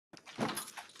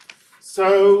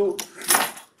So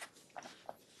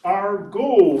our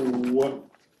goal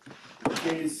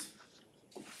is,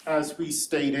 as we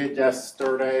stated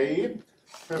yesterday,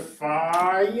 to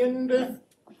find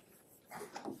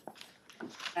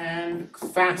and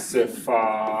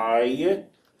classify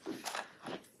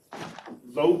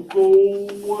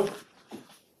local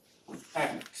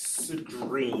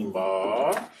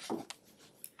extrema.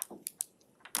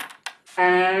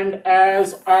 And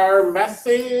as our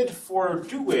method for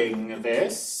doing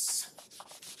this,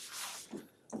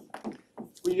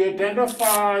 we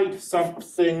identified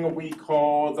something we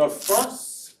call the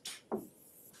first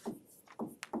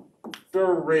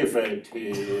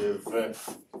derivative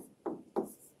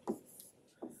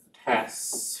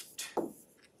test.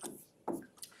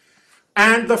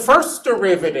 And the first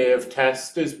derivative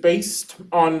test is based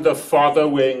on the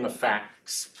following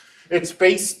facts. It's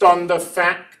based on the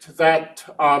fact that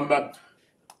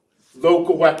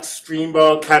local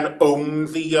extrema can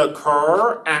only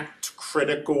occur at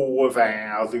critical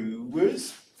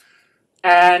values.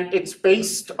 And it's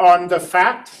based on the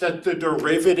fact that the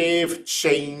derivative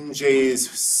changes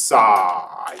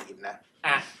sign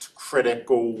at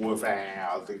critical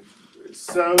values.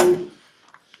 So,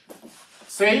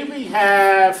 say we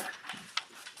have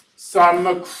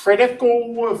some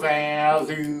critical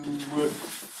value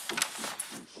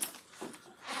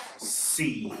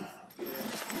C.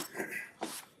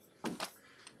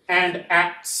 And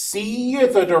at C,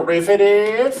 the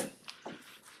derivative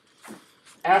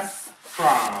f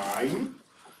prime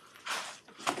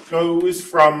goes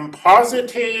from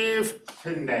positive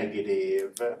to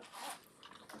negative.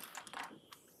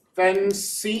 Then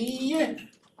C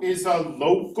is a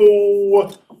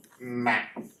local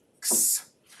max.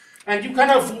 And you can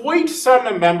avoid some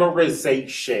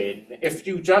memorization if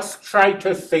you just try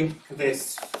to think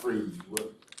this through.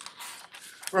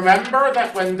 Remember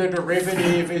that when the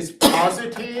derivative is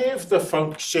positive, the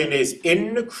function is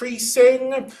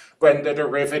increasing. When the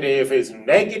derivative is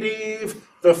negative,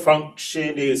 the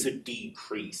function is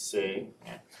decreasing.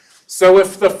 So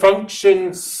if the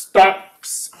function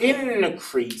stops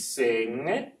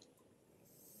increasing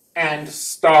and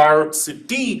starts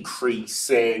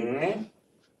decreasing,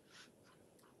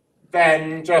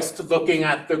 then just looking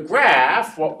at the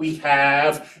graph, what we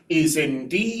have is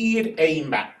indeed a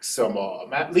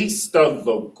maximum, at least a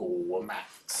local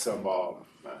maximum.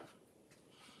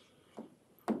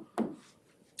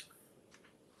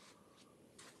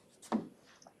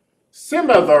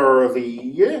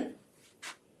 Similarly,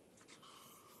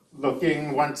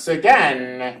 looking once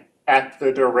again at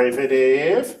the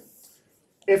derivative,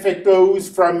 if it goes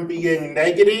from being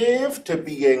negative to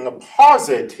being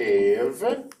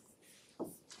positive,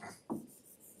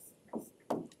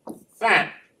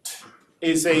 that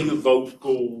is a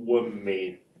local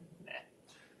min.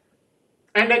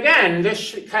 And again,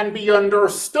 this can be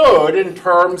understood in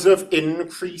terms of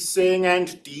increasing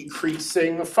and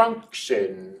decreasing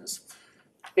functions.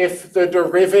 If the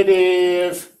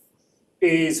derivative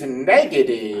is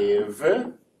negative,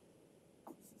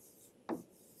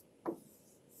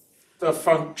 the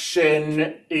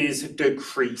function is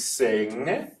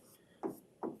decreasing.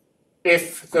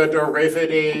 If the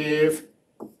derivative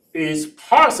is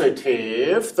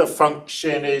positive, the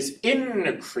function is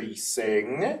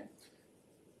increasing.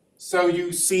 So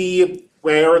you see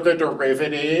where the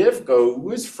derivative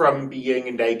goes from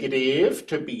being negative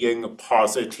to being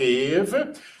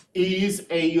positive is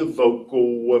a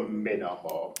local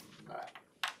minimum.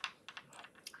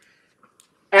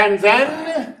 And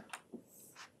then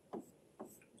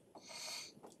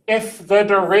if the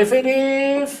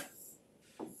derivative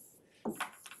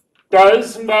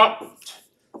does not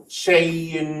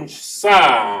change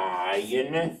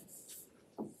sign,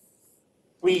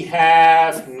 we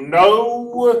have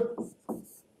no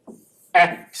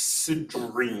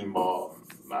extremum.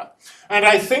 And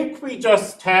I think we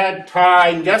just had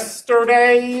time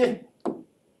yesterday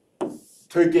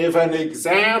to give an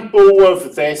example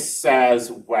of this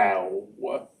as well.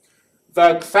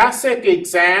 The classic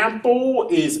example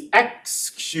is x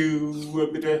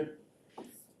cubed.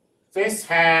 This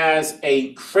has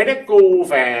a critical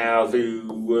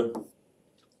value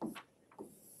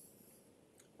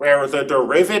where the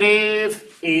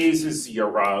derivative is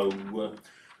 0.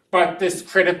 But this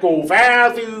critical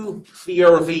value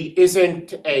clearly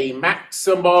isn't a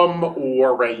maximum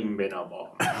or a minimum.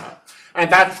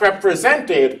 And that's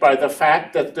represented by the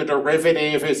fact that the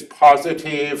derivative is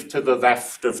positive to the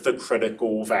left of the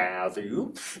critical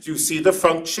value. You see the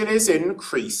function is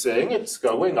increasing, it's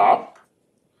going up.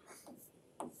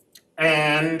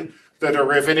 And The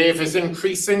derivative is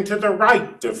increasing to the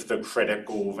right of the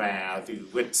critical value.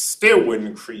 It's still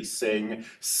increasing,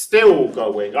 still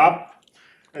going up.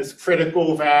 This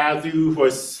critical value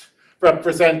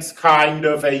represents kind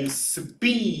of a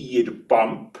speed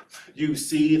bump. You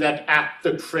see that at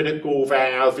the critical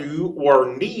value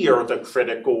or near the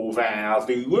critical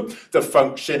value, the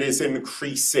function is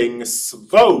increasing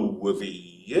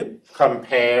slowly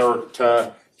compared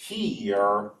to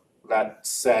here,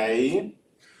 let's say.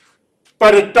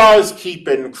 But it does keep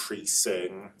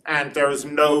increasing, and there's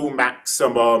no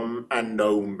maximum and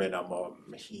no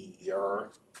minimum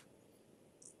here.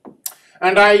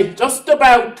 And I just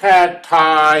about had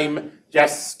time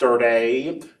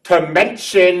yesterday to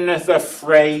mention the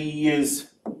phrase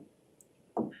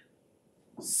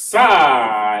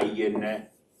sign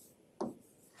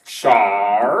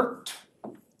chart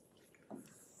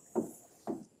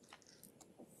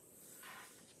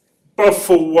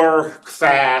before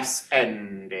class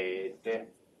ended.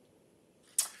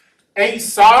 A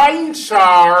sign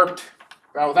chart,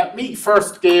 well, let me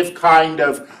first give kind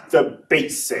of the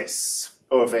basis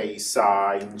of a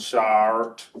sign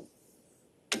chart.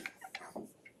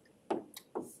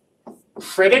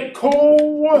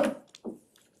 Critical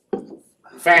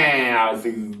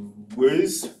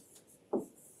values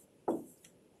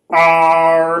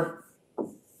are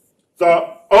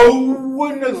the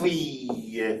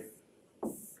only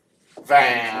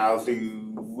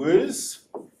values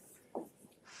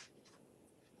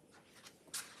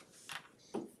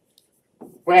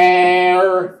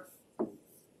where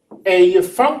a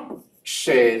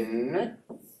function,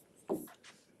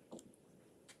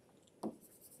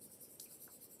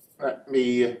 let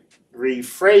me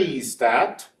rephrase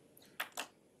that,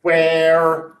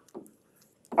 where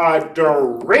a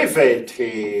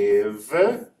derivative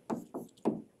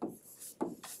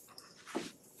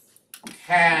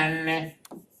can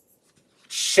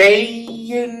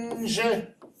change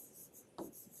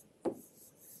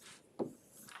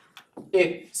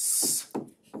its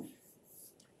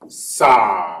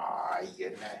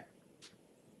sign.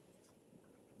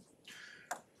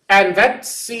 And let's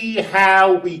see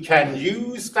how we can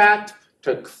use that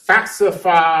to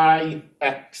classify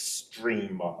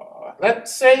extrema.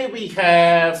 Let's say we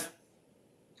have,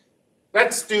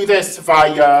 let's do this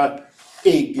via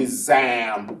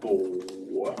example.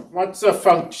 What's a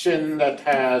function that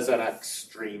has an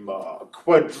extrema?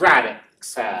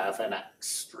 Quadratics have an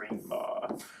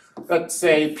extrema. Let's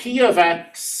say p of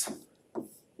x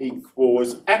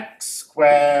equals x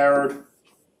squared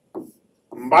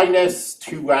minus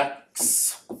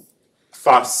 2x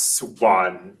plus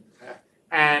 1.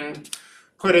 And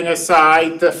putting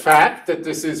aside the fact that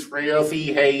this is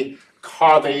really a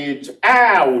college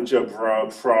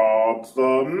algebra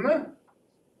problem,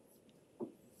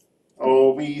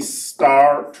 we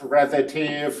start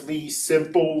relatively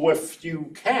simple if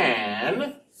you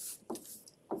can.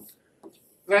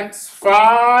 Let's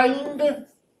find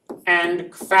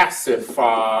and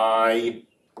classify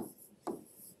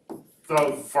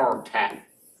the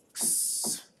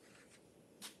vertex.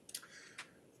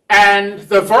 And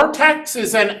the vertex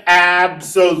is an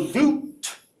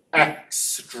absolute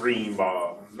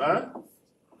extremum.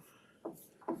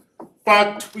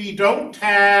 But we don't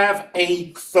have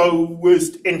a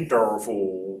closed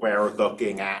interval we're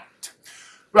looking at.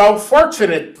 Well,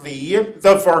 fortunately,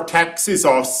 the vertex is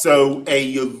also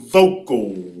a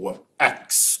local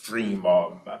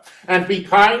extremum. And we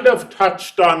kind of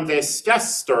touched on this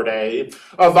yesterday.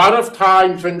 A lot of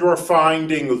times when you're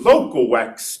finding local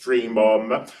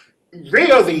extremum,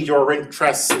 really you're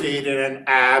interested in an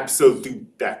absolute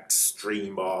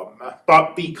extremum.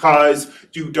 But because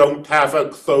you don't have a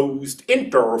closed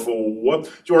interval,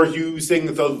 you're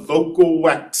using the local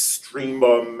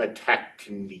extremum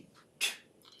technique.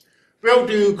 We'll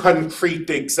do concrete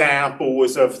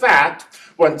examples of that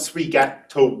once we get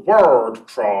to word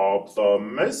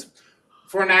problems.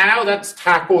 For now, let's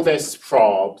tackle this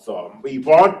problem. We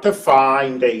want to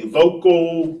find a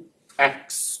local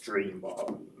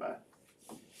extremum.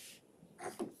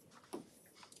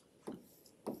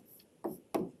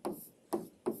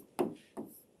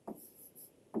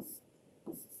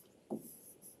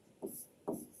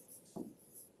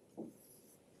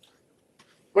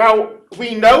 Well,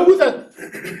 we know that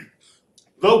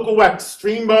local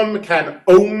extremum can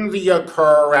only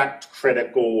occur at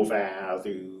critical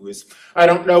values. I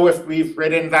don't know if we've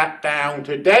written that down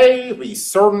today. We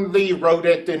certainly wrote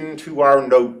it into our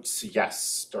notes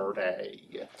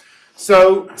yesterday.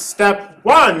 So step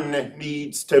 1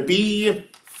 needs to be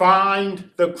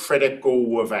find the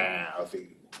critical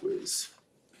values.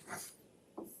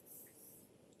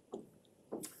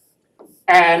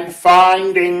 And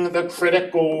finding the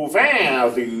critical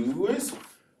values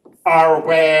are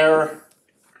where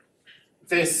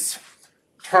this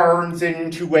turns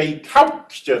into a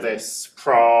calculus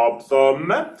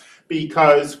problem,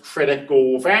 because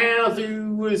critical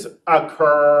values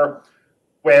occur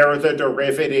where the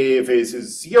derivative is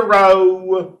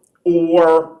 0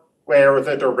 or where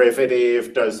the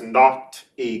derivative does not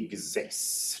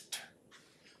exist.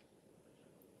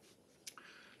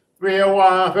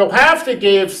 We'll have to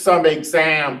give some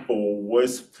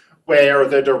examples where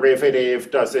the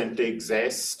derivative doesn't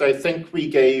exist. I think we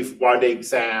gave one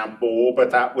example,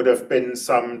 but that would have been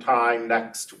sometime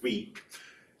next week.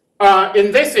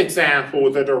 In this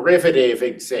example, the derivative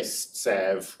exists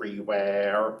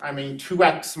everywhere. I mean,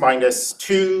 2x minus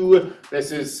 2,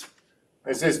 this is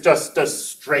just a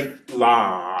straight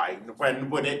line.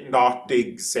 When would it not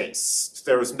exist?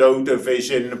 There's no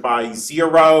division by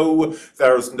 0,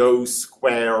 there's no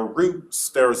square roots,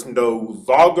 there's no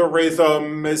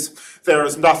logarithms,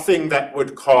 there's nothing that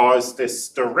would cause this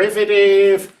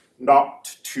derivative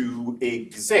not to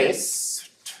exist.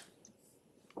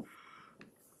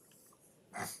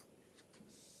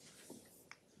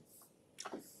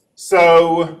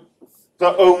 So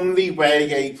the only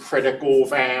way a critical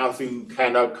value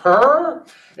can occur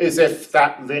is if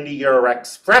that linear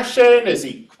expression is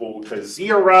equal to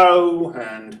 0,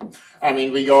 and I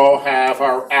mean, we all have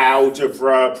our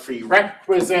algebra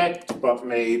prerequisite, but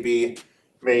maybe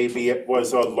it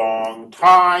was a long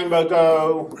time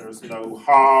ago. There's no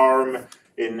harm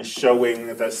in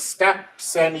showing the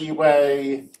steps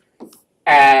anyway.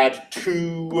 Add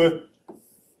 2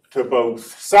 to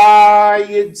both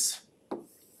sides.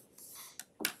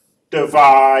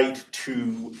 Divide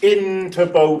 2 into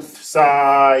both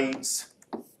sides.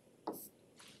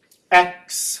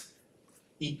 X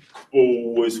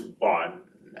equals 1.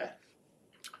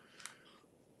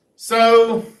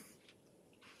 So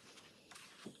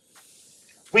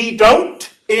we don't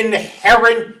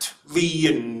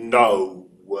inherently know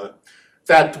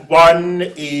that 1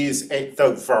 is at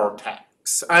the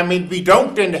vertex. I mean, we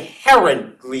don't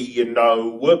inherently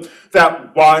know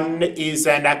that 1 is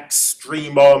an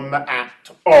extremum at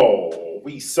all.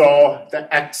 We saw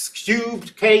the x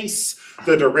cubed case,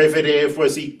 the derivative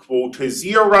was equal to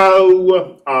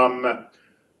 0,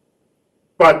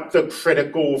 but the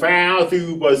critical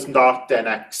value was not an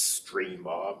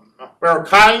extremum. We're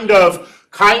kind of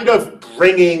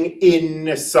bringing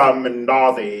in some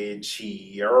knowledge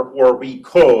here, or we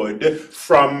could,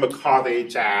 from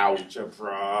college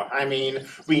algebra. I mean,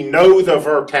 we know the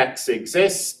vertex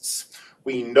exists.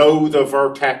 We know the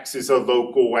vertex is a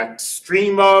local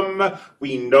extremum.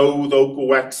 We know local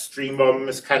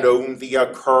extremums can only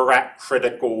occur at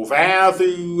critical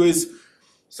values.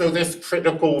 So this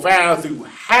critical value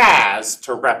has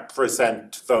to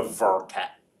represent the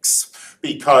vertex,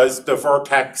 because the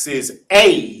vertex is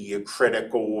a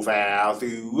critical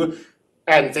value,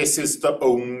 and this is the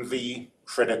only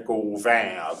critical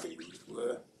value.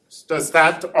 Does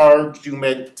that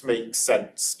argument make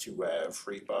sense to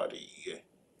everybody?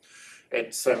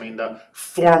 It's, I mean, the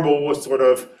formal sort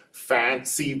of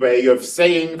fancy way of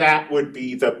saying that would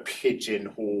be the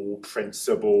pigeonhole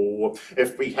principle.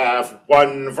 If we have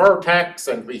one vertex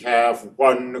and we have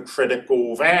one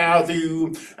critical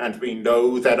value, and we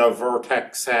know that a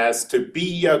vertex has to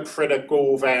be a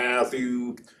critical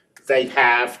value, they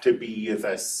have to be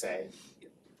the same.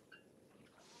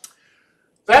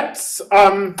 That's,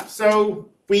 so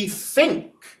we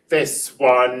think this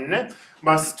one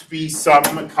must be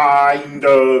some kind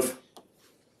of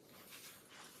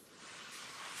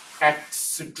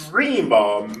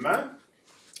extremum.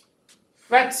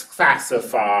 Let's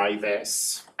classify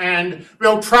this, and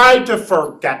we'll try to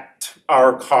forget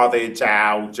our college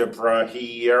algebra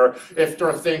here if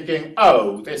they're thinking,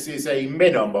 oh, this is a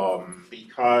minimum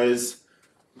because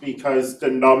the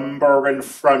number in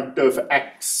front of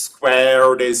x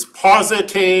squared is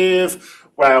positive.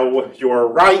 Well, you're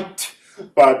right,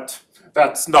 but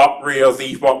that's not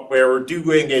really what we're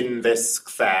doing in this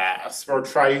class. We're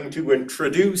trying to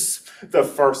introduce the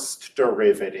first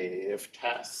derivative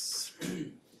test.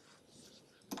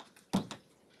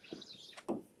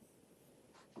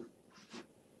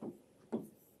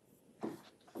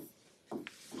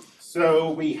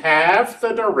 So we have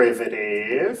the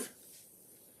derivative.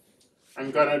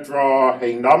 I'm going to draw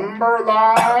a number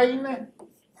line.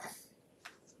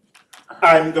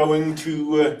 I'm going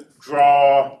to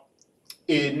draw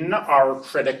in our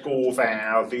critical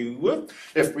value.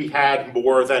 If we had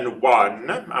more than one,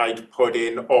 I'd put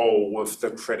in all of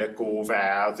the critical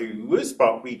values,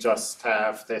 but we just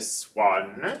have this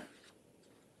one.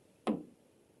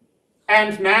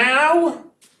 And now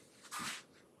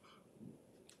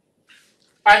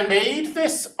I made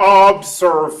this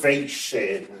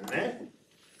observation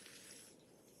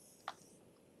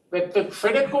that the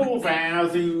critical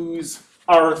values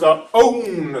are the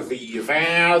only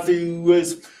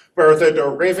values where the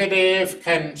derivative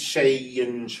can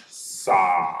change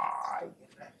sign.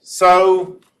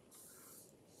 So,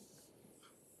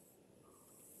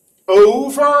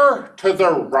 over to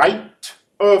the right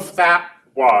of that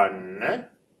one,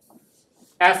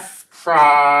 f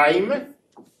prime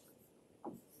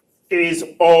is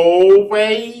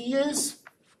always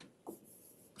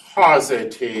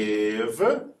positive,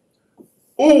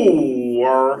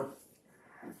 or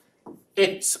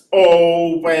it's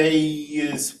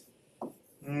always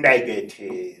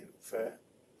negative.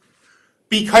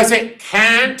 Because it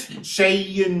can't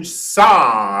change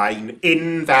sign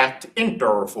in that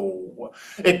interval.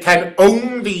 It can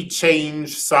only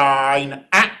change sign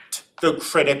at the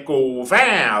critical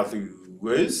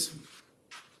values.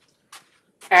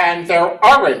 And there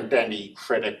aren't any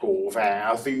critical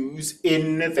values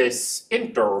in this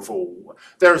interval.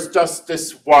 There's just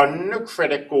this one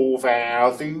critical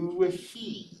value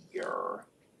here.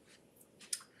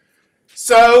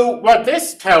 So what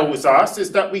this tells us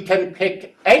is that we can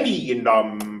pick any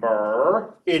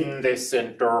number in this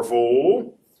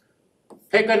interval.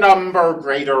 Pick a number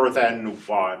greater than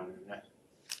 1.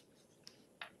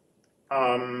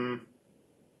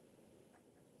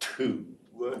 2.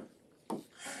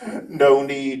 No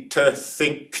need to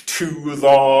think too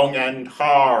long and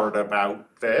hard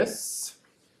about this.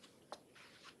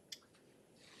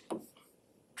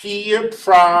 P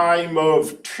prime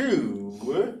of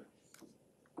 2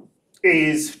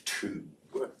 is 2.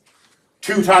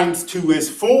 2 times 2 is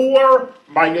 4,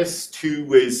 minus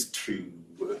 2 is 2.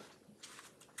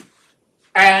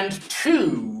 And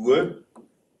 2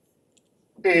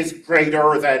 is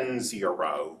greater than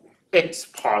 0. It's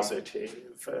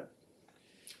positive.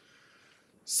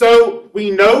 So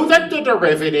we know that the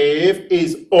derivative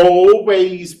is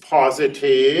always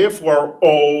positive or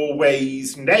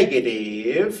always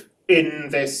negative in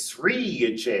this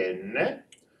region.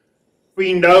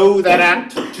 We know that at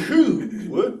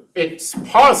 2, it's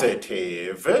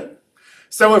positive.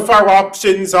 So if our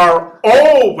options are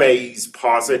always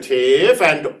positive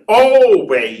and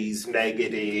always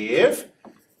negative,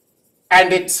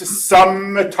 and it's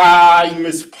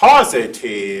sometimes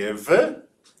positive,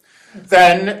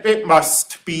 then it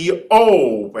must be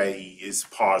always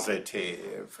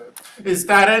positive. Is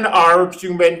that an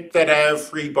argument that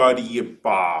everybody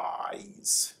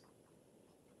buys?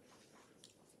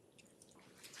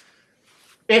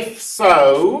 If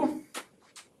so,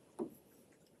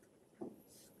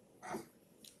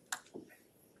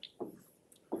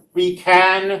 we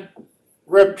can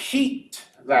repeat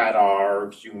that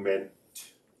argument.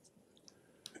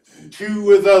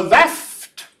 To the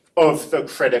left of the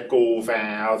critical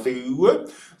value,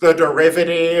 the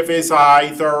derivative is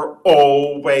either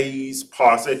always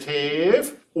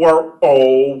positive or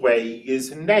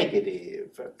always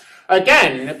negative.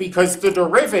 Again, because the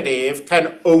derivative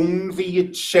can only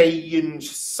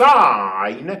change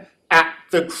sign at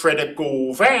the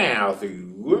critical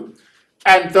value,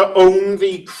 and the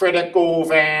only critical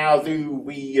value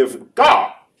we have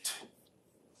got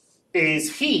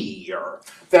is here.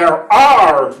 There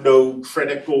are no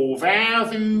critical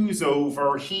values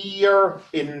over here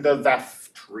in the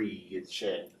left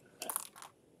region.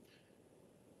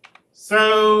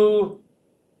 So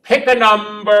pick a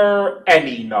number,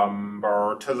 any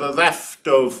number, to the left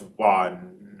of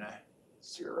 1.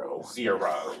 0.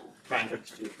 0.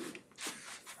 Thank you.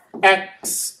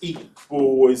 X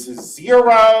equals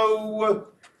 0.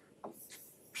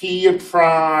 P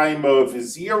prime of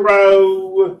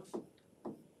 0.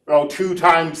 Well, 2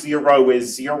 times 0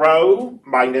 is 0,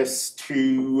 minus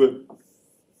 2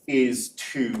 is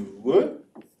 2.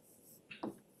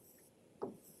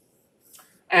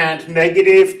 And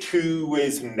negative 2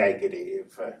 is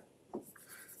negative.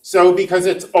 So because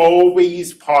it's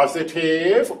always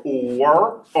positive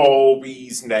or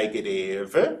always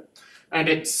negative, and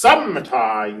it's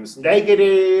sometimes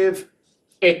negative,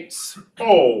 it's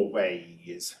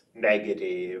always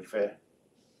negative.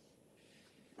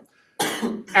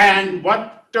 And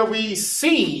what do we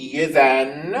see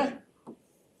then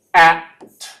at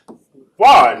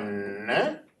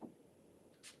 1?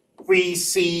 We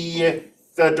see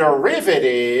the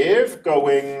derivative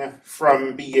going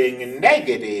from being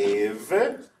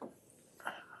negative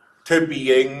to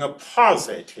being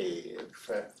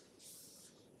positive.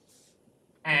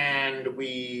 And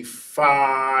we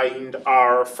find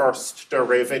our first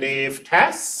derivative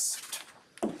test.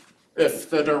 If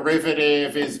the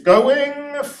derivative is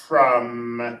going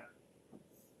from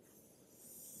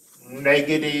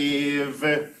negative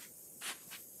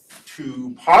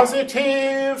to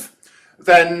positive,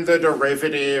 then the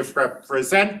derivative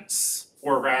represents,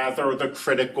 or rather the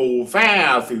critical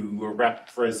value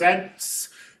represents,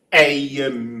 a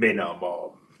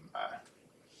minimum.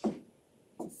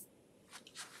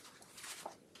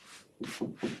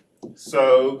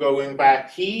 So going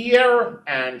back here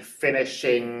and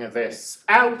finishing this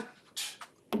out,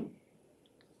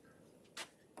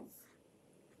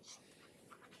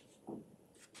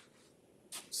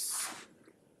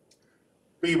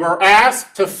 we were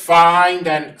asked to find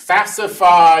and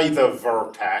classify the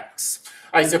vertex.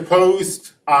 I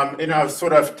suppose in a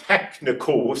sort of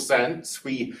technical sense,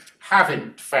 we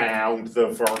haven't found the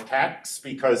vertex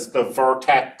because the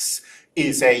vertex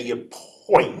is a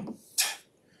point.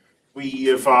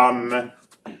 We found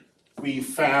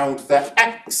the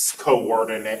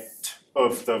x-coordinate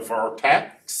of the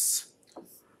vertex.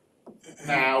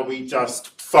 Now we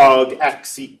just plug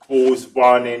x equals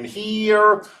 1 in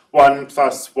here. 1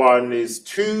 plus 1 is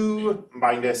 2,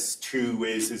 minus 2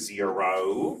 is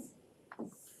 0.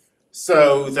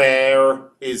 So there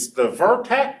is the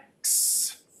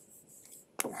vertex.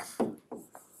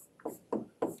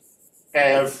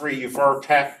 Every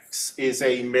vertex is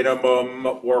a minimum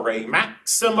or a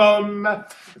maximum.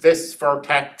 This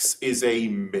vertex is a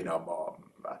minimum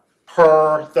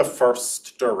per the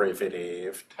first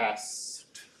derivative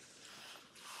test.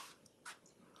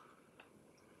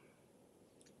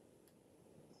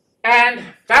 And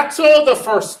that's all the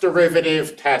first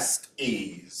derivative test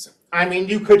is. I mean,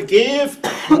 you could give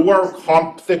more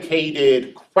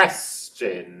complicated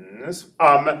questions.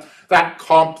 That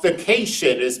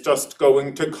complication is just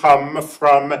going to come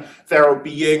from there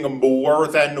being more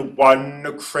than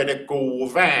one critical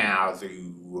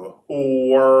value,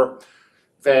 or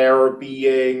there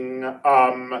being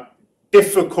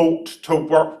difficult to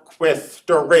work with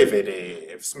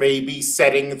derivatives. Maybe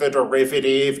setting the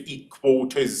derivative equal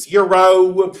to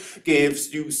 0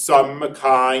 gives you some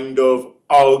kind of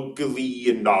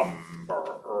ugly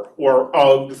number or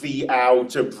ugly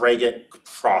algebraic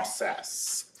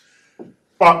process.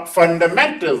 But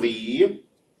fundamentally,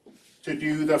 to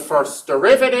do the first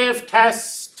derivative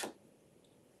test,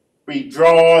 we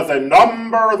draw the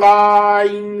number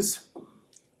lines,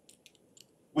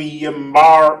 we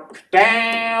mark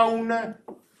down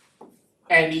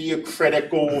any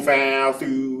critical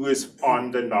values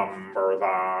on the number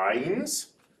lines,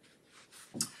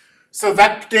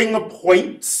 selecting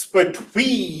points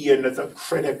between the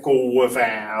critical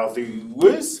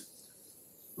values,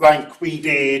 like we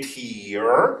did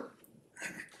here.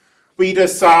 We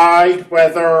decide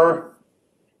whether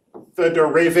the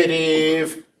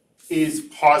derivative is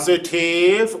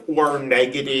positive or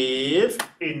negative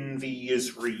in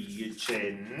these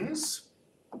regions.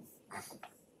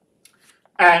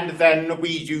 And then we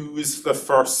use the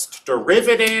first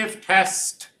derivative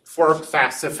test for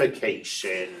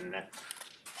classification.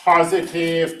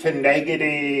 Positive to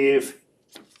negative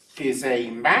is a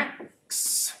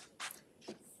max.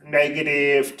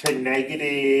 Negative to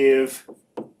negative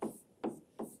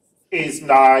is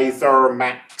neither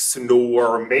max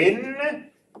nor min.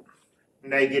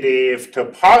 Negative to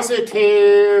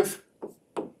positive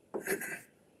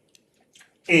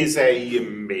is a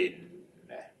min.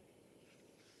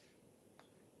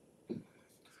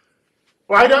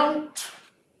 Why don't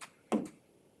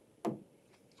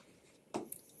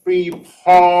we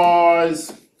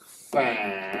pause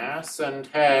class and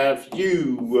have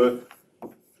you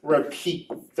repeat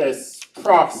this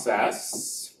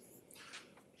process?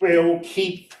 We'll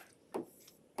keep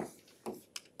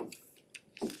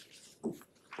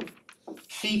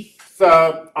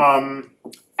the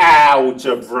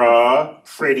algebra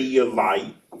pretty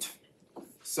light.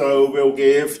 So we'll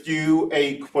give you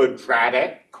a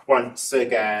quadratic once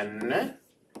again.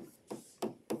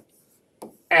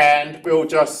 And we'll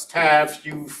just have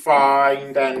you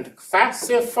find and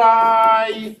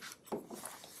classify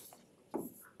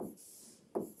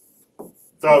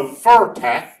the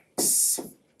vertex.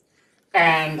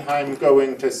 And I'm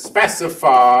going to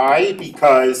specify,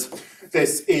 because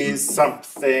this is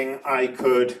something I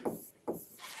could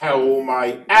tell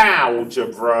my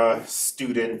algebra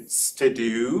students to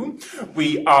do.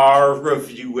 We are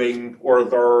reviewing or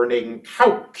learning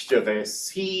calculus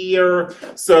here.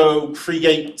 So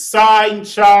create sign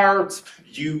charts,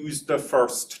 use the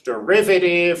first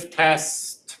derivative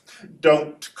test,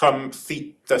 don't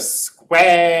complete the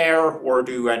square or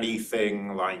do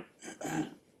anything like that.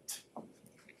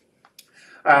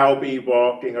 I'll be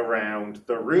walking around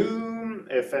the room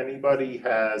if anybody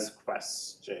has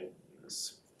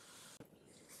questions.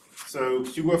 So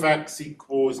q of x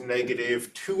equals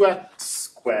negative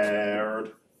 2x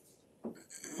squared.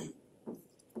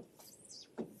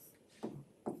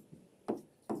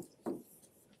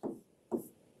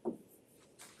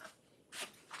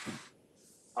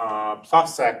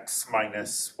 Plus x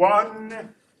minus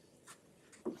 1.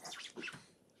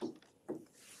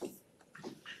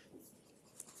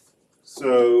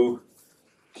 So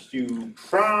q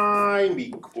prime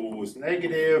equals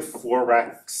negative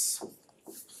 4x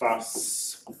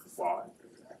plus 1.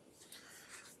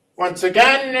 Once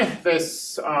again,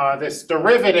 this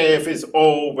derivative is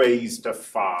always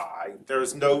defined.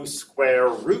 There's no square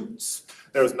roots.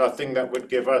 There's nothing that would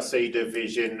give us a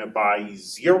division by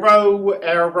 0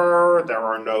 error. There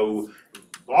are no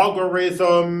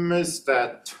logarithms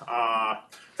that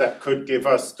could give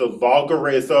us the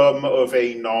logarithm of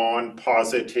a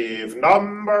non-positive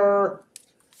number.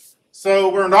 So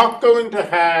we're not going to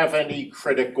have any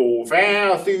critical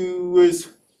values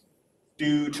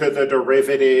due to the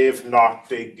derivative not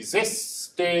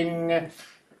existing.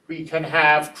 We can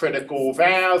have critical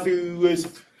values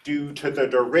due to the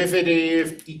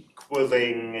derivative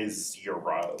equaling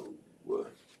 0.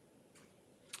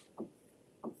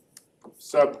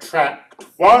 Subtract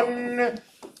 1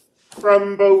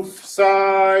 from both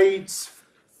sides.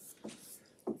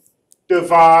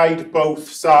 Divide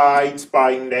both sides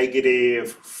by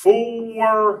negative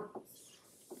 4.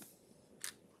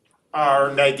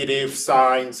 Our negative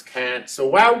signs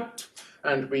cancel out,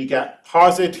 and we get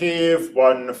positive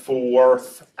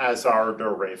 1/4 as our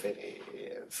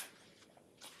derivative.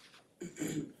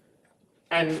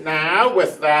 And now,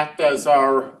 with that as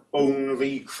our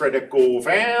only critical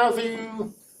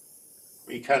value,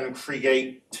 we can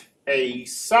create a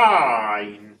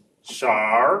sign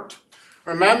chart.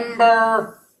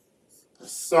 Remember,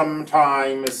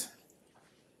 sometimes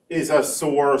is a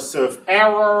source of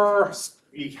error.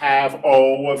 We have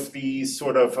all of these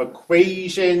sort of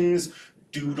equations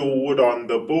doodled on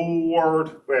the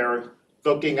board. We're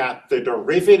looking at the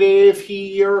derivative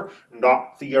here,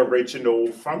 not the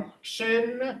original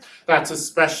function. That's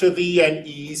especially an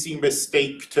easy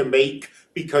mistake to make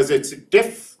because it's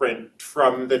different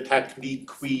from the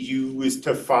technique we use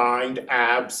to find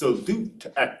absolute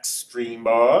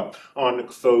extrema on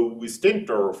closed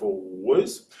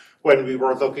intervals. When we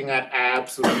were looking at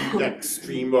absolute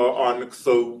extrema on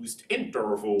closed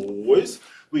intervals,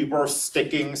 we were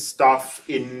sticking stuff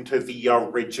into the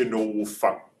original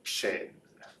function.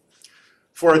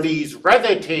 For these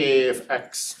relative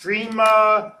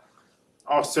extrema,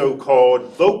 also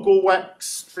called local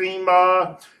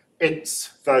extrema, it's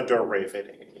the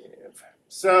derivative.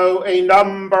 So a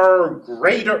number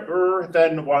greater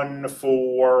than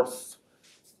 1/4,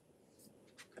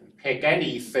 pick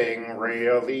anything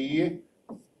really.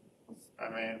 I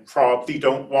mean, probably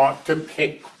don't want to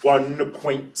pick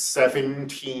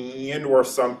 1.17 or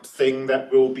something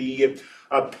that will be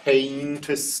a pain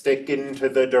to stick into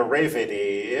the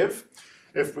derivative.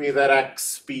 If we let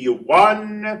x be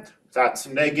 1, that's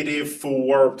negative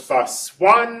 4 plus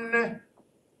 1.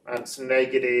 That's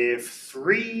negative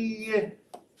 3.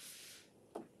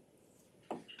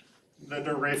 The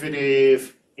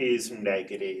derivative is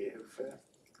negative.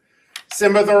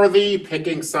 Similarly,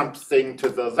 picking something to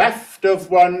the left of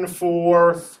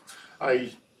 1/4,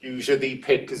 I usually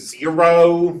pick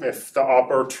 0 if the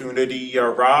opportunity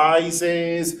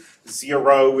arises.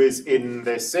 0 is in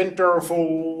this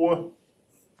interval.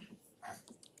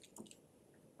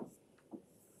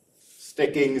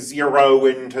 Sticking 0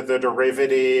 into the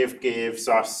derivative gives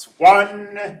us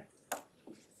 1.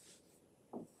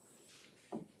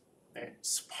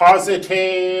 It's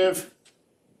positive.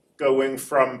 Going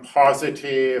from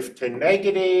positive to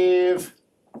negative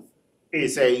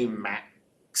is a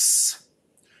max.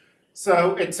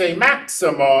 So it's a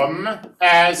maximum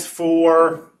as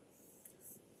for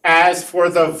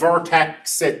the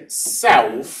vertex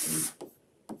itself.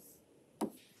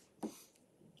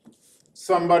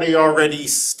 Somebody already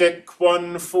stick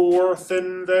 1/4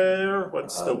 in there?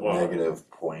 What's the one? Negative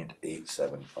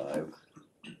 0.875.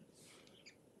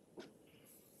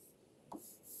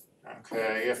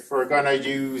 Okay, if we're gonna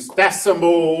use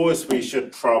decimals, we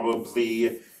should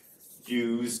probably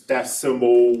use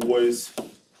decimals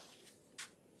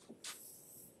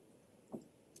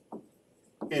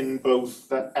in both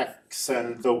the x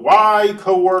and the y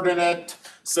coordinate.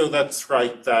 So let's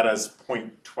write that as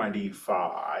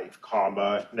 0.25,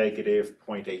 comma, negative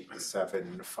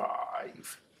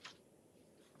 0.875.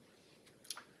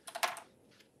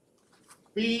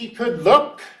 We could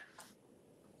look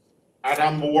at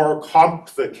a more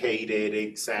complicated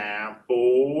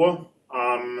example.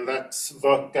 Let's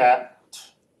look at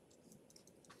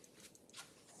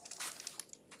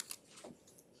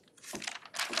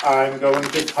I'm going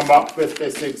to come up with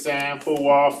this example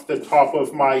off the top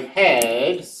of my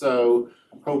head, so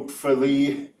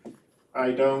hopefully I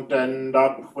don't end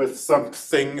up with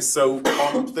something so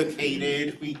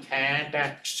complicated we can't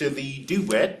actually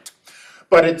do it.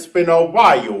 But it's been a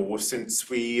while since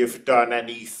we've done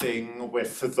anything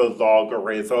with the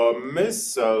logarithms,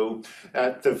 so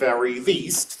at the very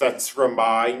least, let's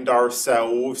remind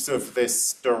ourselves of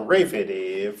this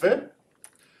derivative.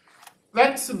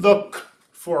 Let's look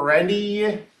for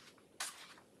any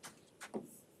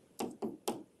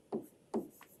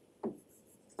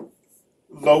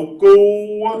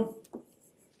local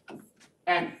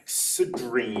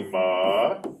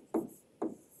extrema.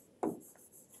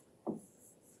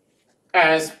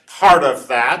 As part of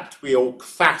that, we'll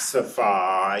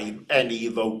classify any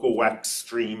local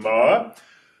extrema.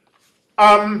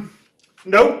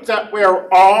 Note that we're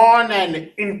on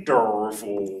an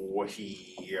interval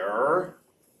here,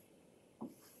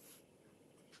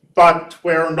 but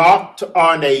we're not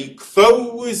on a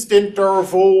closed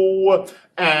interval,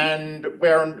 and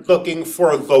we're looking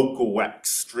for local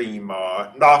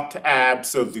extrema, not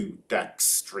absolute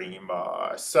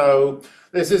extrema. So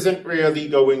this isn't really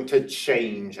going to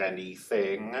change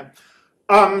anything.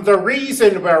 The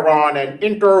reason we're on an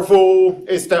interval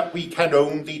is that we can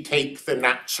only take the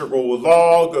natural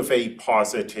log of a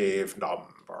positive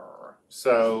number.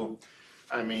 So,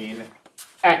 I mean,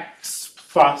 x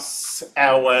plus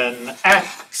ln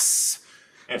x,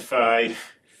 if I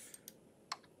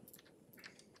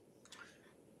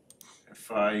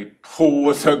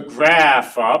pull the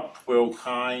graph up, will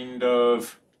kind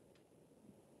of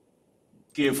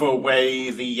give away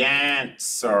the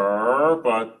answer,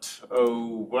 but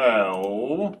oh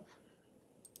well.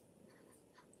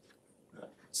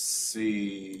 Let's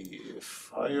see,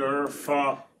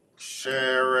 Firefox,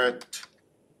 share it,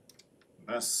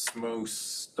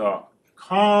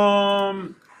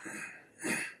 Nesmos.com,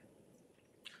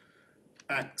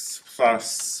 x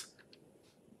plus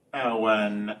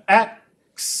ln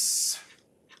x.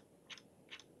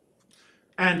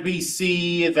 And we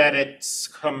see that it's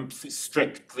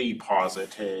strictly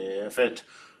positive. It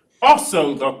also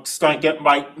looks like it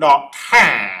might not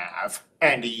have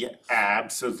any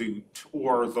absolute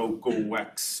or local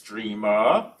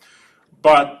extrema,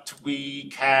 but we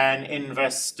can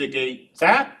investigate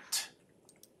that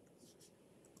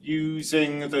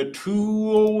using the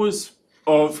tools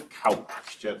of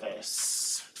calculus.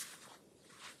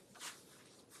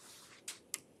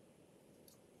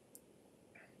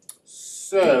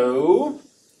 So,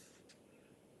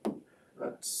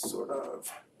 let's sort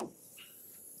of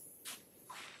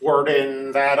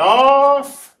worden that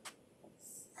off.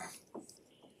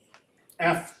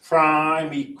 F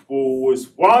prime equals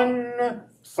 1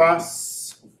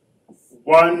 plus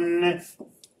 1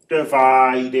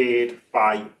 divided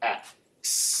by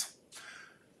x.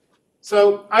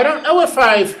 So, I don't know if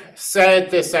I've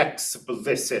said this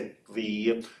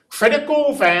explicitly.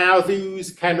 Critical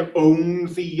values can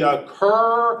only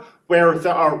occur where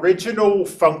the original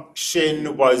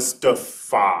function was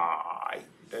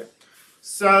defined.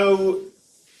 So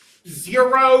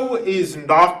 0 is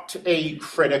not a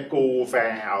critical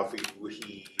value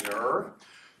here.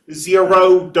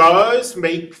 0 does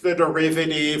make the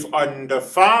derivative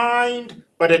undefined,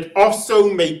 but it also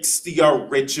makes the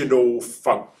original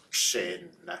function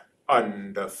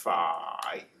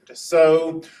undefined.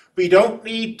 So we don't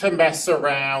need to mess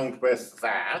around with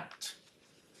that.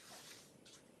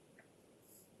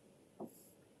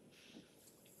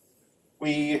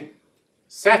 We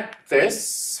set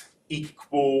this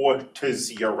equal to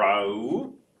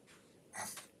 0.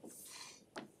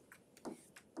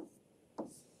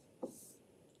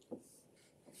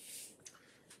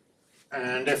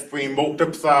 And if we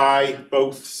multiply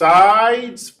both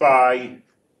sides by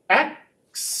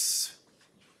x,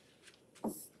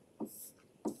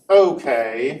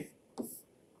 okay,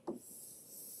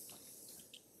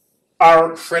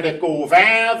 our critical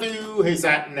value is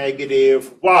at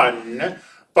 -1,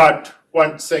 but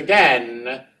once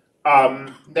again,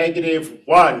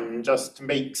 -1 just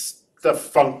makes the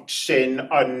function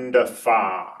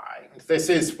undefined. This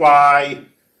is why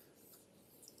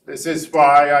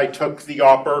I took the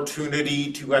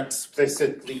opportunity to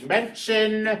explicitly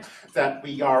mention that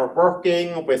we are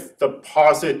working with the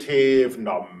positive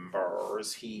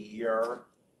numbers here.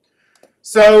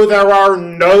 So there are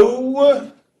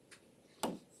no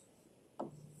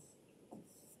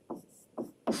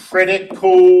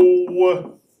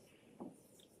critical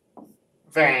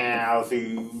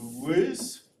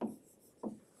values.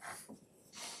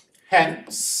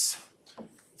 Hence,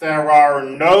 there are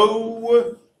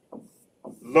no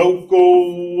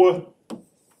local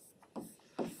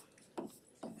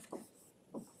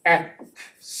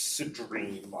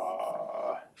extrema.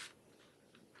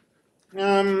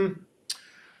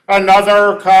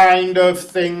 Another kind of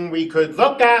thing we could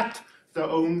look at, the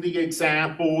only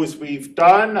examples we've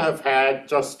done have had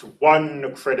just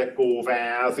one critical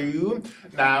value.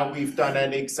 Now we've done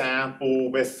an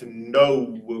example with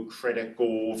no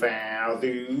critical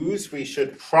values. We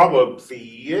should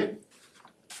probably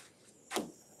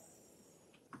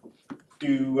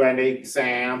do an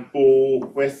example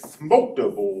with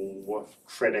multiple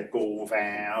critical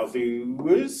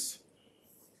values.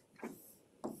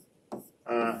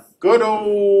 Good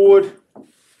old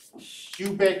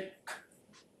cubic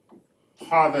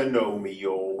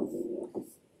polynomial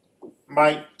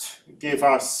might give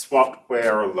us what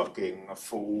we're looking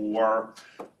for.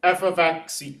 F of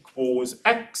x equals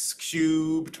x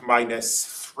cubed minus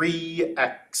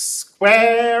 3x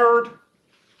squared.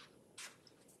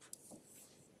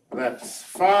 Let's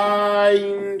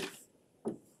find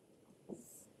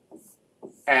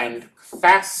and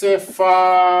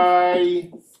classify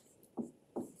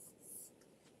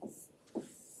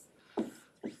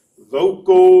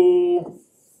local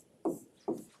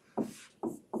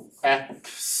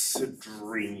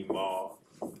extrema,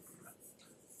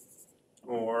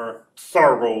 or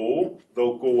plural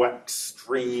local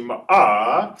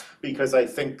extrema, because I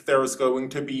think there's going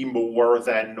to be more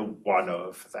than one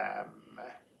of them.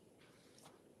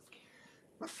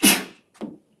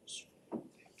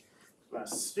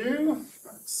 Let's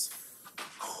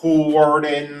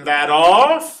cordon that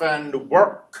off and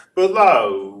work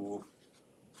below.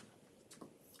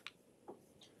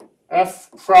 F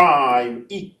prime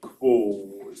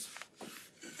equals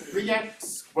 3x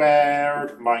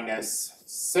squared minus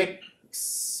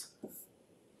 6x.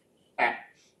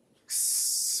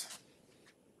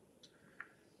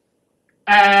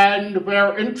 And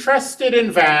we're interested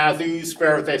in values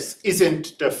where this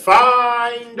isn't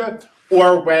defined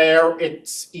or where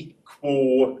it's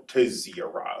equal to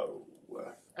 0.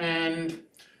 And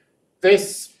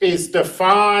this is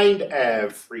defined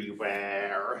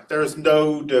everywhere. There's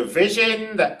no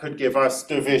division that could give us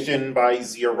division by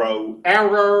 0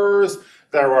 errors.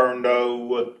 There are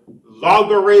no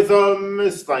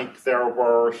logarithms like there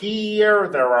were here.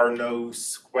 There are no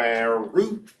square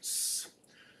roots.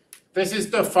 This is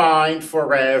defined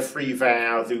for every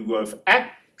value of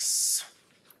x.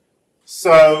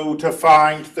 So to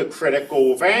find the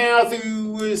critical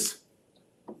values,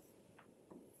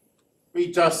 we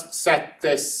just set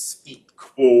this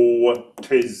equal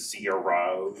to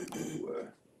 0.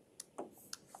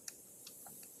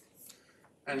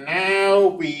 And now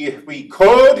we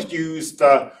could use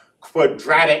the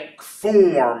quadratic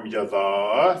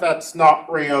formula. That's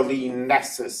not really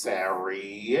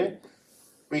necessary.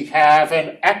 We have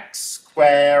an x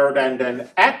squared and an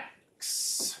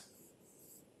x.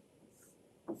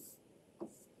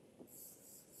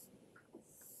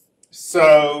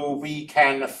 So we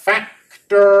can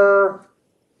factor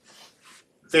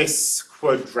this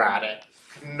quadratic.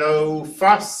 No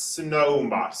fuss, no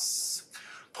muss.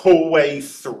 Pull a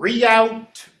 3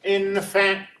 out, in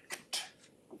fact.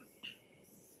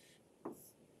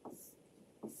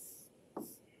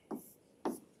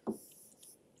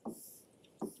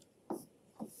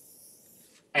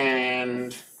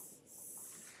 And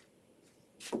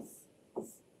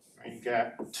we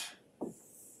get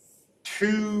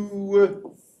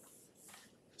 2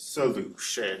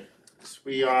 solutions.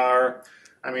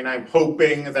 I'm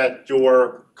hoping that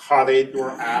your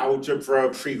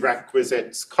algebra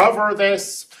prerequisites cover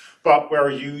this, but we're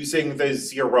using the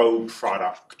zero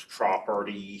product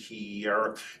property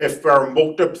here. If we're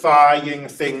multiplying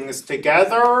things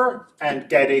together and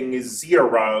getting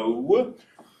 0,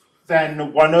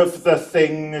 then one of the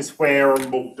things we're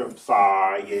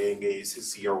multiplying is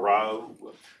 0.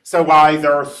 So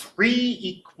either 3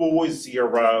 equals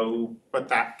 0, but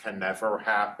that can never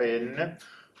happen,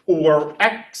 or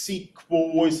x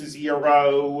equals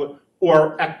 0,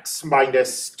 or x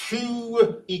minus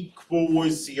 2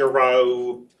 equals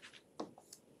 0,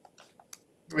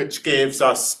 which gives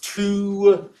us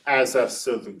 2 as a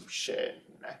solution.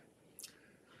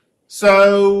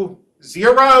 So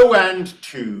 0 and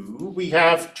 2, we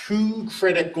have 2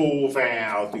 critical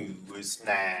values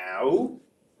now.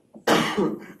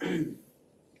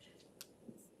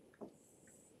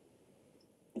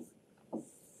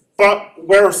 But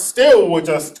we're still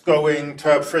just going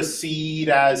to proceed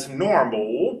as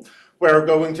normal. We're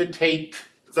going to take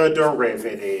the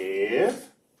derivative.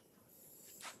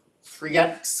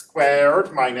 3x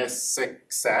squared minus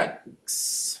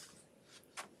 6x.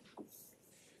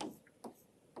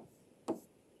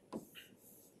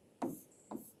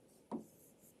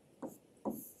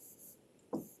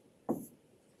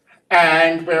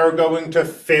 And we're going to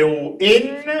fill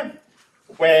in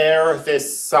where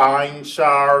this sign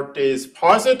chart is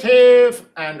positive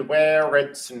and where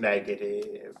it's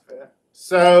negative.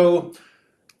 So,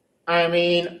 I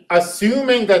mean,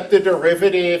 assuming that the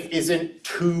derivative isn't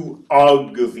too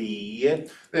ugly,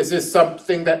 this is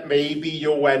something that maybe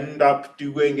you'll end up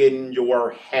doing in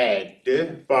your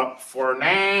head, but for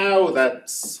now,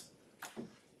 let's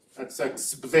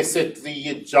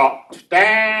explicitly jot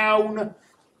down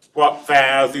what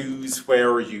values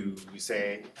we're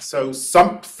using. So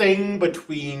something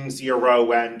between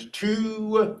 0 and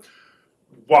 2,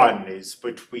 1 is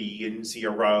between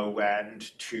 0 and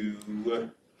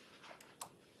 2,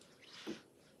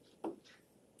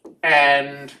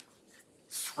 and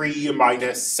 3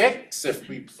 minus 6, if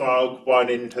we plug 1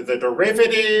 into the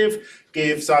derivative,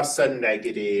 gives us a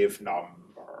negative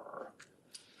number.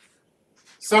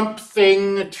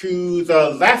 Something to the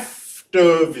left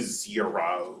of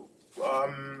 0.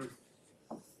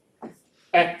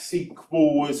 X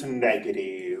equals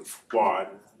negative 1.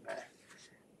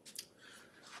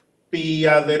 Be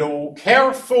a little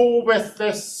careful with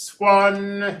this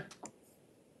one.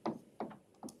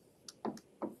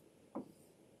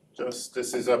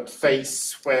 This is a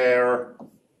place where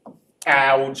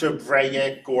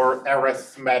algebraic or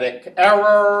arithmetic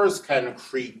errors can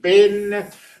creep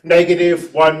in.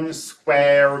 Negative 1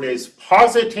 squared is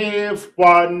positive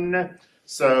 1,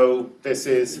 so this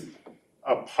is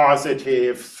a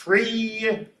positive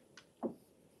 3,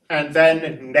 and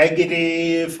then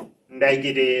negative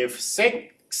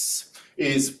 6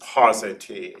 is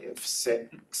positive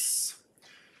 6.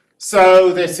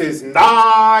 So this is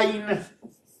 9,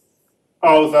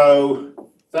 although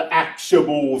the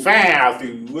actual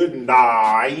value,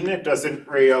 9, doesn't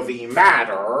really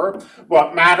matter.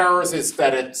 What matters is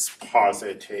that it's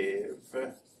positive.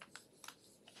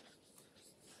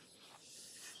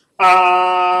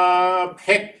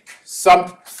 Pick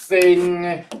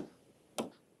something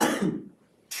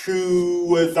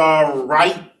to the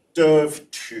right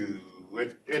of 2.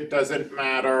 It doesn't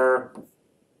matter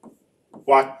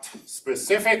what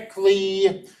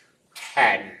specifically.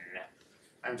 10.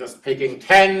 I'm just picking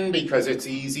 10 because it's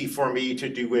easy for me to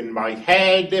do in my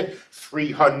head.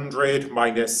 300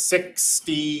 minus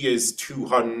 60 is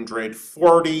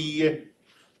 240.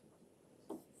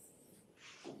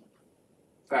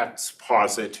 That's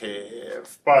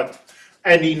positive, but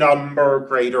any number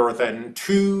greater than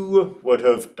 2 would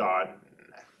have done.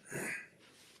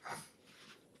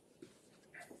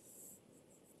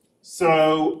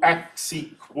 So x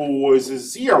equals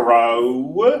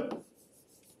 0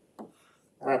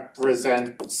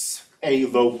 represents a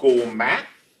local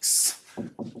max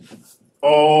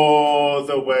all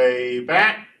the way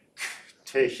back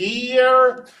to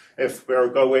here. If we're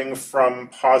going from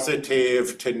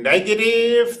positive to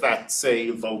negative, that's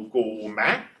a local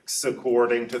max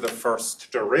according to the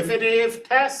first derivative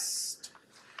test.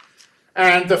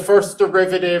 And the first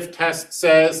derivative test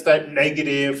says that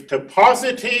negative to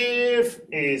positive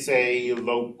is a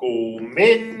local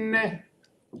min.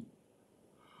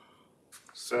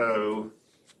 So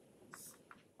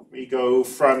we go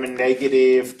from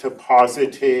negative to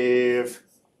positive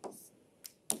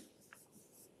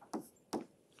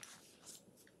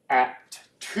at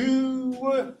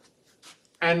 2,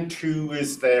 and 2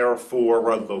 is therefore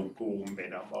a local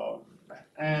minimum.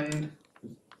 And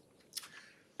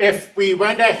if we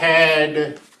went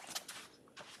ahead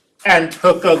and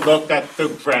took a look at the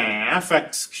graph,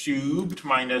 x cubed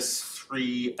minus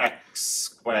 3x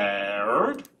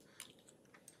squared,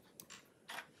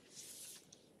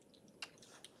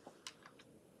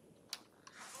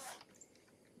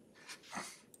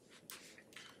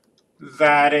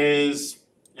 that is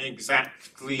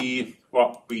exactly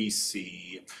what we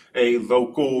see. A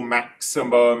local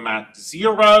maximum at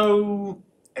 0,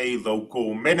 a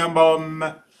local minimum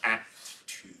at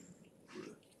 2.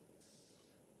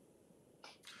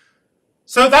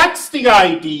 So that's the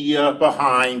idea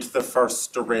behind the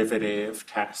first derivative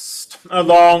test,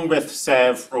 along with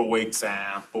several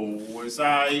examples.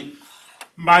 I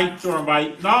might or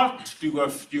might not do a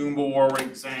few more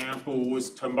examples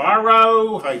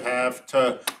tomorrow. I have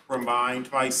to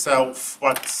remind myself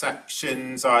what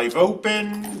sections I've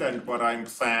opened and what I'm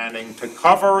planning to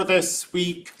cover this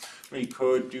week. We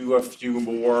could do a few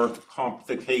more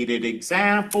complicated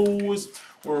examples,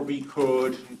 or we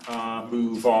could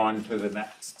move on to the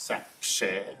next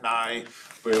section. I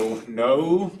will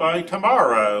know by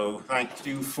tomorrow. Thank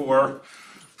you for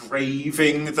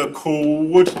braving the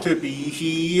cold to be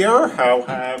here. I'll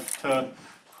have to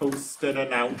post an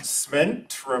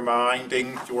announcement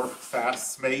reminding your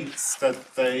classmates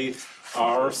that they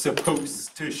are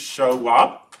supposed to show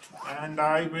up. and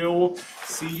I will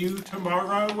see you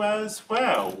tomorrow as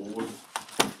well.